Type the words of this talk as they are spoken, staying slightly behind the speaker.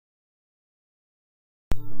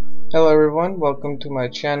Hello everyone, welcome to my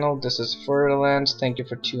channel. This is Fertilance. Thank you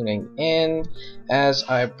for tuning in. As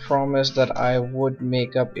I promised that I would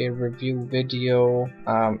make up a review video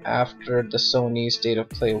after the Sony State of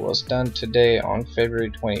Play was done today on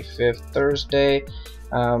February 25th, Thursday.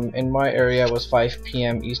 In my area it was 5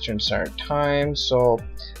 p.m. Eastern Standard Time, so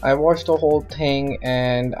I watched the whole thing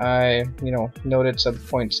and I noted some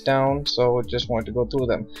points down, so just wanted to go through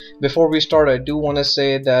them. Before we start, I do want to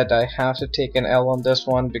say that I have to take an L on this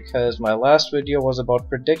one because my last video was about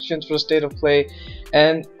predictions for State of Play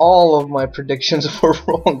and all of my predictions were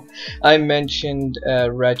wrong. I mentioned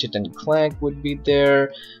Ratchet and Clank would be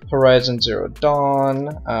there, Horizon Zero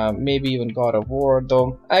Dawn, maybe even God of War,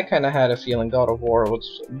 though I kind of had a feeling God of War was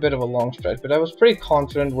a bit of a long stretch, but I was pretty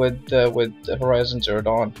confident with Horizon Zero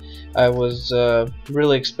Dawn. I was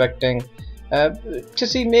really expecting to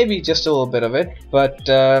see maybe just a little bit of it, but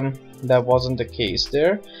that wasn't the case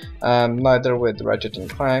there. Neither with Ratchet and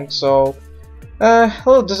Clank, so a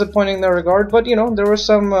little disappointing in that regard. But there was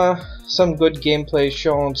some good gameplay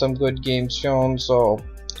shown, some good games shown, so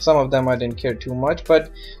some of them I didn't care too much, but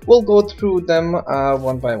we'll go through them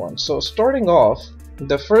one by one. So starting off,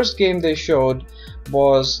 the first game they showed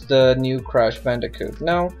was the new Crash Bandicoot.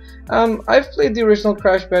 Now, I've played the original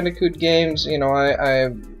Crash Bandicoot games. I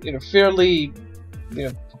fairly,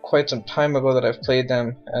 quite some time ago that I've played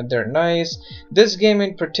them, and they're nice. This game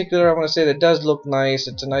in particular, I want to say that does look nice.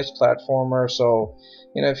 It's a nice platformer, so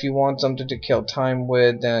if you want something to kill time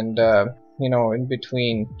with, and in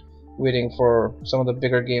between waiting for some of the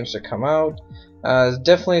bigger games to come out, it's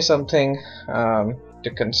definitely something to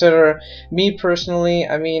consider. Me personally,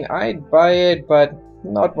 I'd buy it, but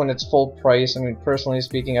not when it's full price. Personally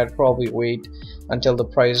speaking, I'd probably wait until the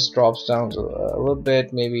price drops down a little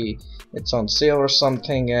bit. Maybe it's on sale or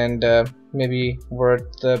something, and maybe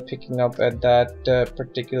worth picking up at that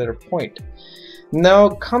particular point. Now,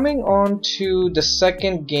 coming on to the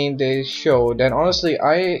second game they showed, and honestly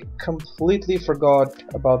I completely forgot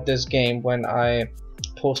about this game when I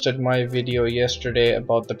posted my video yesterday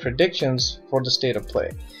about the predictions for the State of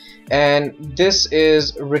Play, and this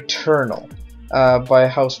is Returnal by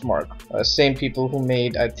Housemarque, same people who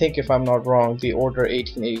made, I think if I'm not wrong, The Order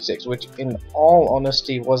 1886, which in all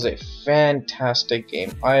honesty was a fantastic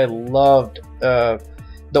game. I loved The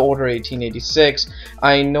Order 1886.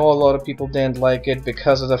 I know a lot of people didn't like it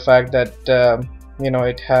because of the fact that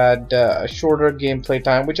it had a shorter gameplay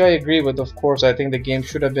time, which I agree with. Of course, I think the game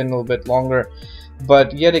should have been a little bit longer.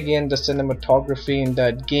 But yet again, the cinematography in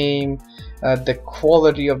that game, the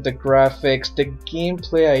quality of the graphics, the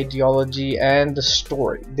gameplay ideology, and the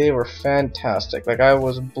story, they were fantastic. Like, I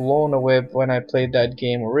was blown away when I played that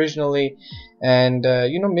game originally, and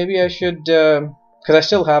maybe I should, because I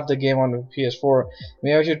still have the game on the PS4,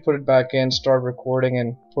 maybe I should put it back in, start recording,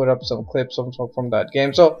 and put up some clips from that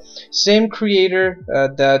game. So, same creator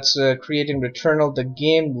that's creating Returnal. The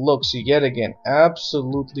game looks, yet again,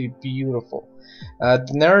 absolutely beautiful. The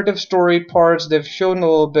narrative story parts, they've shown a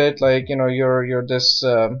little bit, like you're this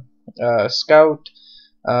scout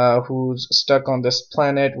who's stuck on this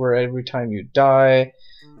planet where every time you die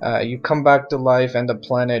you come back to life and the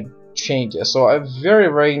planet changes. So a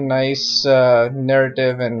very nice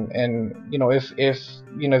narrative, and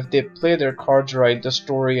if they play their cards right, the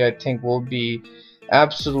story I think will be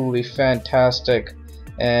absolutely fantastic,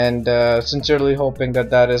 and sincerely hoping that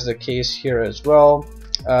that is the case here as well.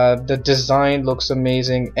 The design looks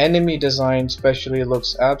amazing. Enemy design especially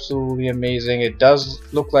looks absolutely amazing. It does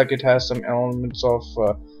look like it has some elements of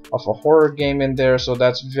a horror game in there, so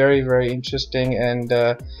that's very interesting and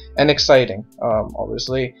exciting,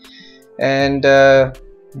 obviously. And the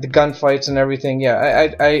gunfights and everything,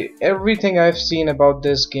 yeah, everything I've seen about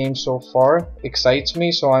this game so far excites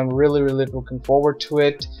me, so I'm really looking forward to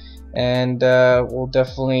it, and we'll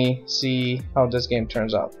definitely see how this game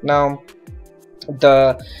turns out. Now,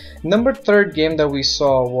 the third game that we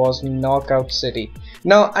saw was Knockout City.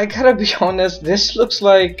 Now, I gotta be honest, this looks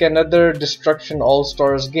like another Destruction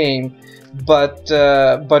All-Stars game, but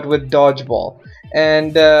with dodgeball.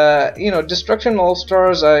 And Destruction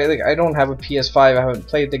All-Stars, I don't have a PS5, I haven't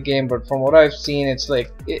played the game, but from what I've seen, it's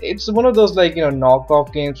like it's one of those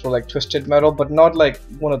knockoff games for like Twisted Metal, but not like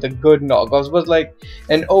one of the good knockoffs, but like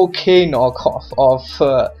an okay knockoff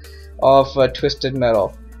of Twisted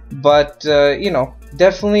Metal. But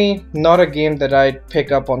definitely not a game that I'd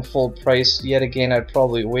pick up on full price. Yet again, I'd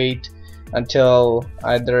probably wait until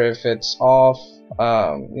either if it's off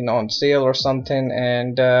on sale or something,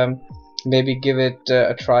 and maybe give it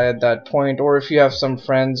a try at that point. Or if you have some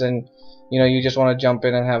friends and you just want to jump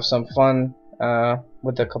in and have some fun,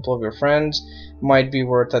 with a couple of your friends, might be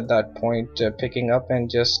worth at that point picking up and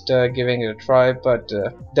just giving it a try, but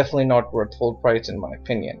definitely not worth full price in my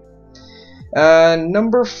opinion.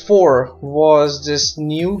 Number 4 was this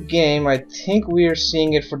new game. I think we are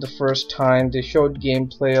seeing it for the first time. They showed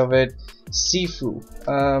gameplay of it. Sifu.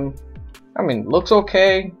 I mean, looks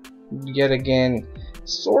okay. Yet again,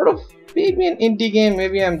 sort of maybe an indie game.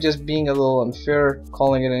 Maybe I'm just being a little unfair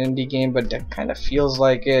calling it an indie game, but that kind of feels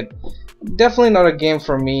like it. Definitely not a game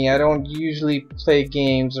for me. I don't usually play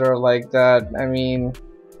games that are like that. I mean,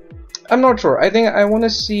 I'm not sure. I think I want to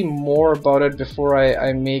see more about it before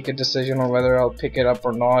I make a decision on whether I'll pick it up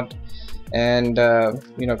or not, and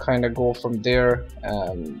you know, kind of go from there.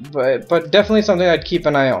 But definitely something I'd keep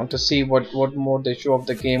an eye on to see what more they show of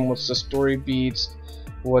the game, what's the story beats,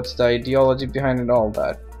 what's the ideology behind it, all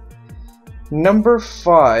that. Number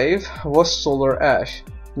 5 was Solar Ash.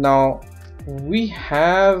 Now, we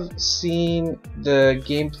have seen the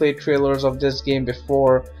gameplay trailers of this game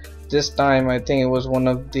before. This time I think it was one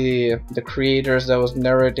of the creators that was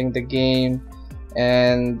narrating the game,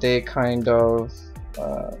 and they kind of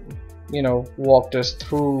you know, walked us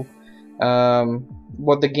through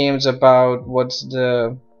what the game's about, what is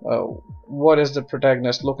the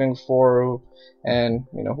protagonist looking for, and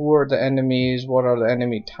you know, who are the enemies, what are the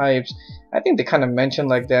enemy types. I think they kind of mentioned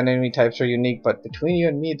like the enemy types are unique, but between you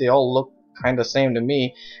and me, they all look kind of same to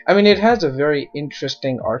me. I mean, it has a very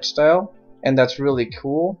interesting art style, and that's really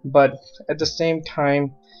cool, but at the same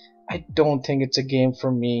time, I don't think it's a game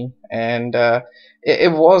for me. And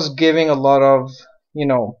it was giving a lot of, you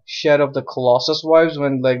know, Shed of the Colossus vibes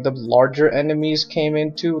when like the larger enemies came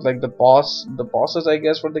into, like the bosses I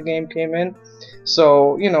guess for the game came in.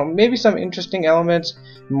 So you know, maybe some interesting elements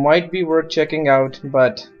might be worth checking out,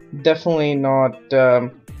 but definitely not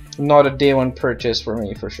not a day one purchase for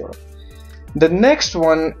me for sure. The next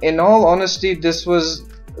one, in all honesty, this was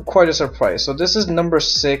quite a surprise. So this is number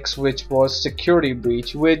 6, which was Security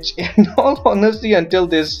Breach, which in all honesty, until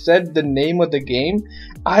they said the name of the game,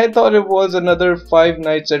 I thought it was another Five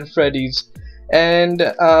Nights at Freddy's. And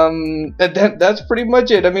that's pretty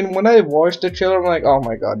much it. I mean, when I watched the trailer, I'm like, oh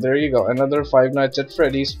my god, there you go, another Five Nights at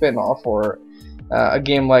Freddy's spin-off, or a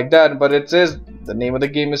game like that. But it says the name of the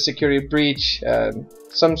game is Security Breach,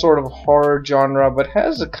 some sort of horror genre, but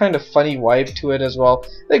has a kind of funny vibe to it as well,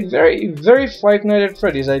 like very Five Nights at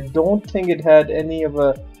Freddy's. I don't think it had any of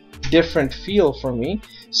a different feel for me,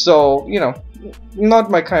 so you know,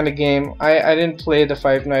 not my kind of game. I didn't play the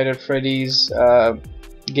Five Nights at Freddy's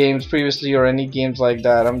games previously, or any games like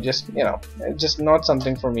that. I'm just, you know, just not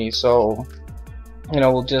something for me, so you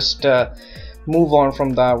know, we'll just move on from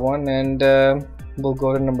that one, and we'll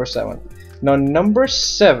go to number 7. Now number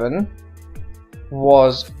 7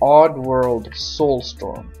 was Oddworld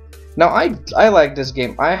Soulstorm. Now I like this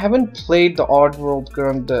game. I haven't played the Oddworld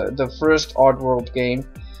game, the first Oddworld game,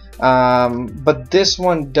 but this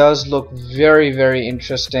one does look very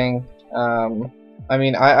interesting. I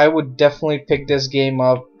mean, I would definitely pick this game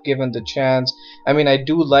up given the chance. I mean, I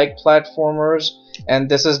do like platformers, and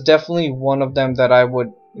this is definitely one of them that I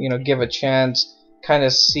would, you know, give a chance, kind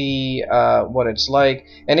of see what it's like.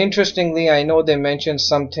 And interestingly, I know they mentioned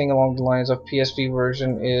something along the lines of PS5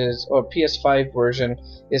 version is, or PS5 version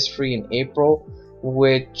is free in April,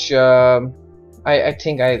 which I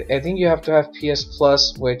think you have to have PS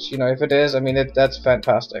Plus, which, you know, if it is, I mean, that's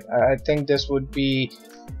fantastic. I think this would be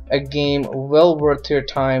a game well worth your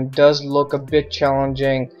time. Does look a bit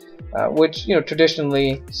challenging, which, you know,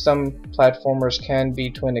 traditionally some platformers can be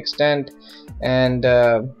to an extent, and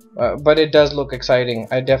but it does look exciting.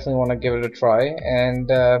 I definitely want to give it a try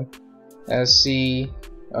and see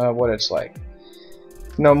what it's like.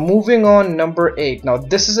 Now moving on, number 8. Now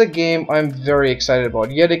this is a game I'm very excited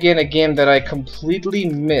about. Yet again, a game that I completely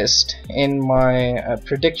missed in my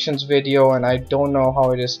predictions video, and I don't know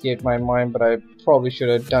how it escaped my mind, but I probably should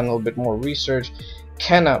have done a little bit more research.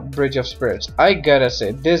 Kenna Bridge of Spirits. I gotta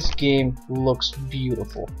say, this game looks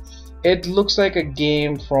beautiful. It looks like a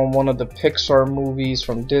game from one of the Pixar movies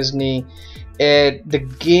from Disney. The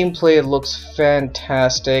gameplay looks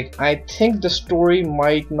fantastic. I think the story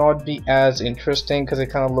might not be as interesting because it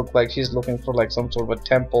kind of looked like she's looking for like some sort of a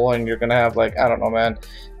temple, and you're gonna have, like, I don't know, man,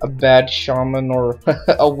 a bad shaman or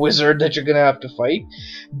a wizard that you're gonna have to fight.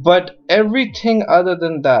 But everything other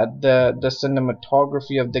than that, the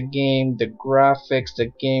cinematography of the game, the graphics,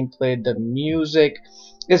 the gameplay, the music,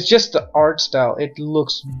 it's just the art style. It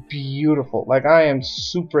looks beautiful. Like, I am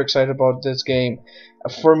super excited about this game.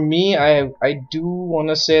 For me, I do want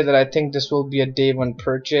to say that I think this will be a day one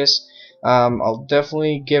purchase. I'll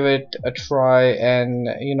definitely give it a try, and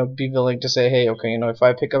you know, be willing to say, hey, okay, you know, if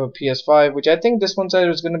I pick up a PS5, which I think this one said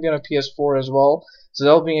is going to be on a PS4 as well, So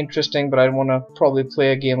that'll be interesting, but I'd want to probably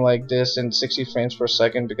play a game like this in 60 frames per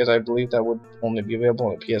second, because I believe that would only be available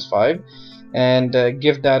on the PS5, and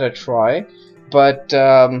give that a try. But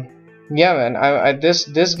yeah, man,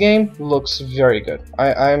 this game looks very good.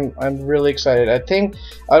 I'm really excited. I think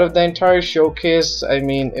out of the entire showcase, I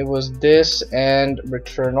mean, it was this and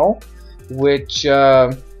Returnal, which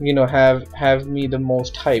you know, have me the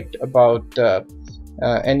most hyped about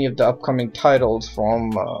any of the upcoming titles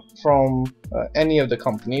from any of the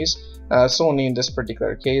companies, Sony in this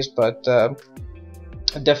particular case, but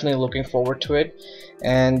definitely looking forward to it.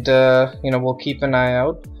 And you know, we'll keep an eye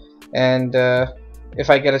out, and if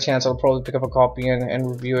I get a chance, I'll probably pick up a copy and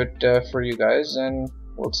review it for you guys, and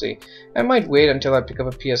we'll see. I might wait until I pick up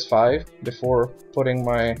a PS5 before putting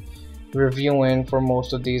my review in for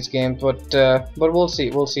most of these games, but we'll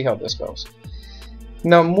see how this goes.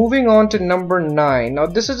 Now, moving on to number 9. Now,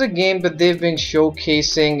 this is a game that they've been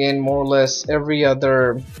showcasing in more or less every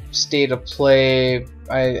other state of play.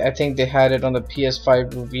 I think they had it on the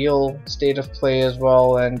PS5 reveal state of play as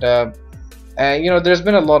well, and you know, there's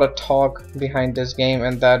been a lot of talk behind this game,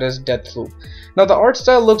 and that is Deathloop. Now, the art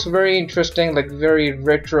style looks very interesting, like very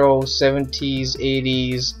retro 70s,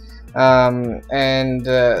 80s. And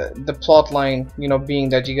the plot line, you know, being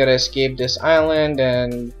that you gotta escape this island,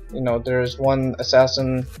 and you know, there's one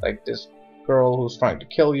assassin, like this girl, who's trying to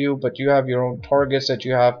kill you, but you have your own targets that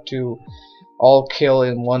you have to all kill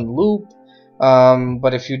in one loop.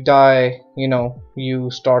 But if you die, you know,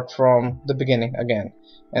 you start from the beginning again,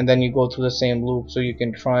 and then you go through the same loop, so you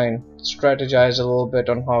can try and strategize a little bit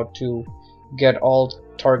on how to get all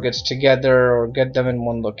targets together or get them in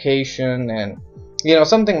one location, and you know,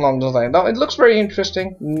 something along those lines. Now, it looks very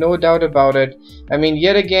interesting, no doubt about it. I mean,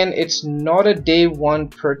 yet again, it's not a day one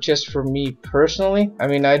purchase for me personally. I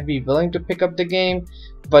mean, I'd be willing to pick up the game,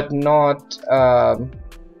 but not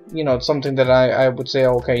you know, something that I would say,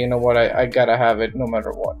 okay, you know what, I gotta have it no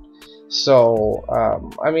matter what. So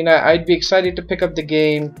I mean, I'd be excited to pick up the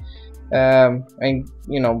game, and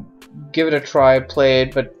you know, give it a try, play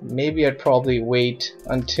it, but maybe I'd probably wait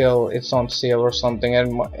until it's on sale or something.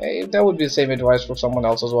 And that would be the same advice for someone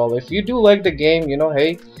else as well. If you do like the game, you know,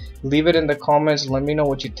 hey, leave it in the comments, let me know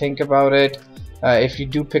what you think about it. If you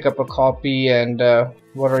do pick up a copy, and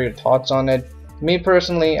what are your thoughts on it. Me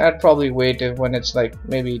personally, I'd probably wait when it's like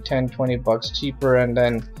maybe 10-20 bucks cheaper, and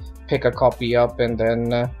then pick a copy up, and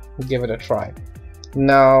then give it a try.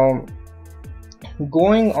 Now,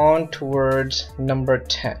 going on towards number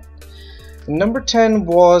 10. Number 10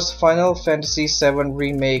 was Final Fantasy VII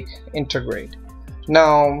Remake Integrate.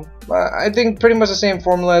 Now, I think pretty much the same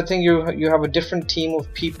formula. I think you have a different team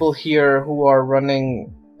of people here who are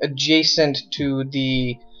running adjacent to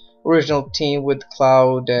the original team, with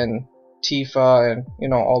Cloud and Tifa and, you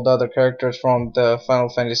know, all the other characters from the Final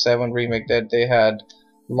Fantasy VII Remake that they had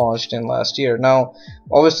launched in last year. Now,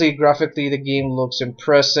 obviously, graphically the game looks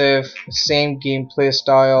impressive, same gameplay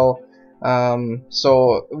style.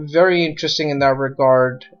 So very interesting in that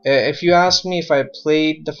regard. If you ask me if I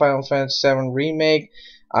played the Final Fantasy VII Remake,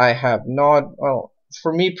 I have not. Well,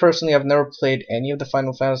 for me personally, I've never played any of the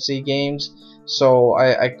Final Fantasy games, so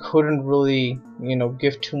I couldn't really, you know,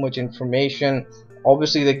 give too much information.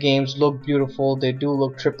 Obviously, the games look beautiful. They do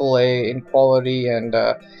look AAA in quality, and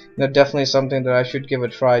you know, definitely something that I should give a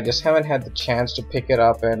try. Just haven't had the chance to pick it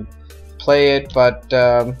up and play it, but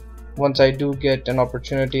once I do get an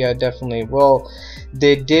opportunity, I definitely will.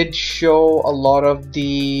 They did show a lot of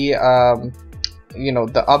the you know,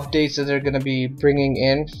 the updates that they're going to be bringing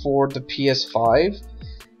in for the PS5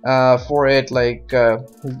 for it, like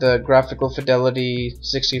the graphical fidelity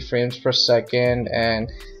 60 frames per second,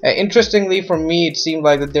 and interestingly for me, it seemed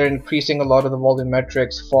like that they're increasing a lot of the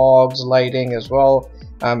volumetrics, fogs, lighting as well.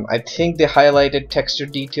 I think they highlighted texture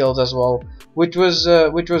details as well, which was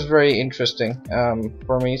very interesting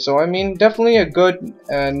for me. So I mean, definitely a good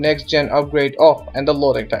next gen upgrade. Oh, and the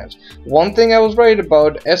loading times. One thing I was worried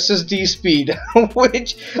about, SSD speed,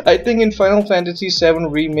 which I think in Final Fantasy VII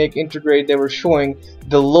Remake Integrate they were showing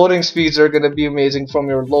the loading speeds are gonna be amazing from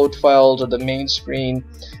your load files or the main screen,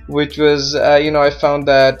 which was you know, I found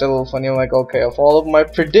that a little funny. I'm like, okay, of all of my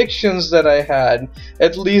predictions that I had,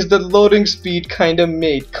 at least the loading speed kind of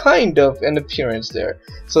made an appearance there.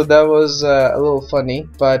 So that was a little funny,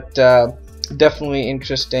 but definitely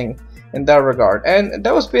interesting in that regard. And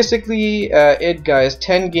that was basically it, guys.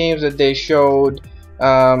 10 games that they showed.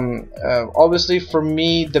 Obviously for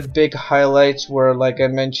me, the big highlights were, like I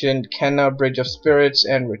mentioned, Kenna, Bridge of Spirits,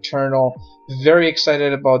 and Returnal. Very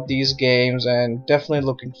excited about these games, and definitely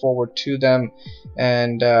looking forward to them.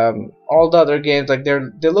 And all the other games, like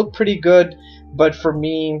they look pretty good, but for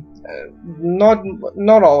me,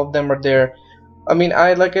 not all of them are there. I mean,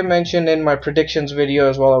 like I mentioned in my predictions video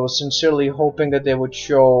as well, I was sincerely hoping that they would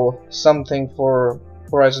show something for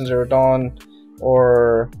Horizon Zero Dawn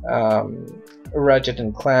or Ratchet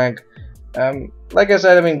and Clank. Like I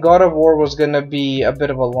said, I mean, God of War was gonna be a bit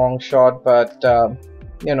of a long shot, but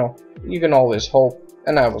you know, you can always hope,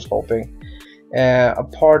 and I was hoping.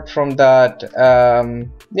 Apart from that,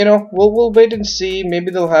 you know, we'll wait and see. Maybe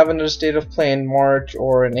they'll have another state of play in March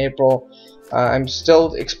or in April. I'm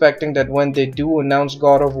still expecting that when they do announce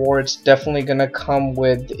God of War, it's definitely gonna come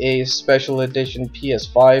with a special edition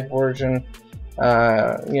PS5 version.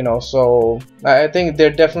 You know, so I think they're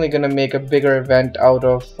definitely gonna make a bigger event out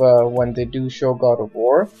of when they do show God of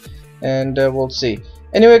War, and we'll see.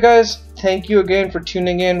 Anyway, guys, thank you again for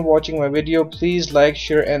tuning in, watching my video. Please like,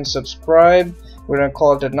 share, and subscribe. We're gonna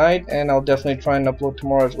call it a night, and I'll definitely try and upload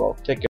tomorrow as well. Take care.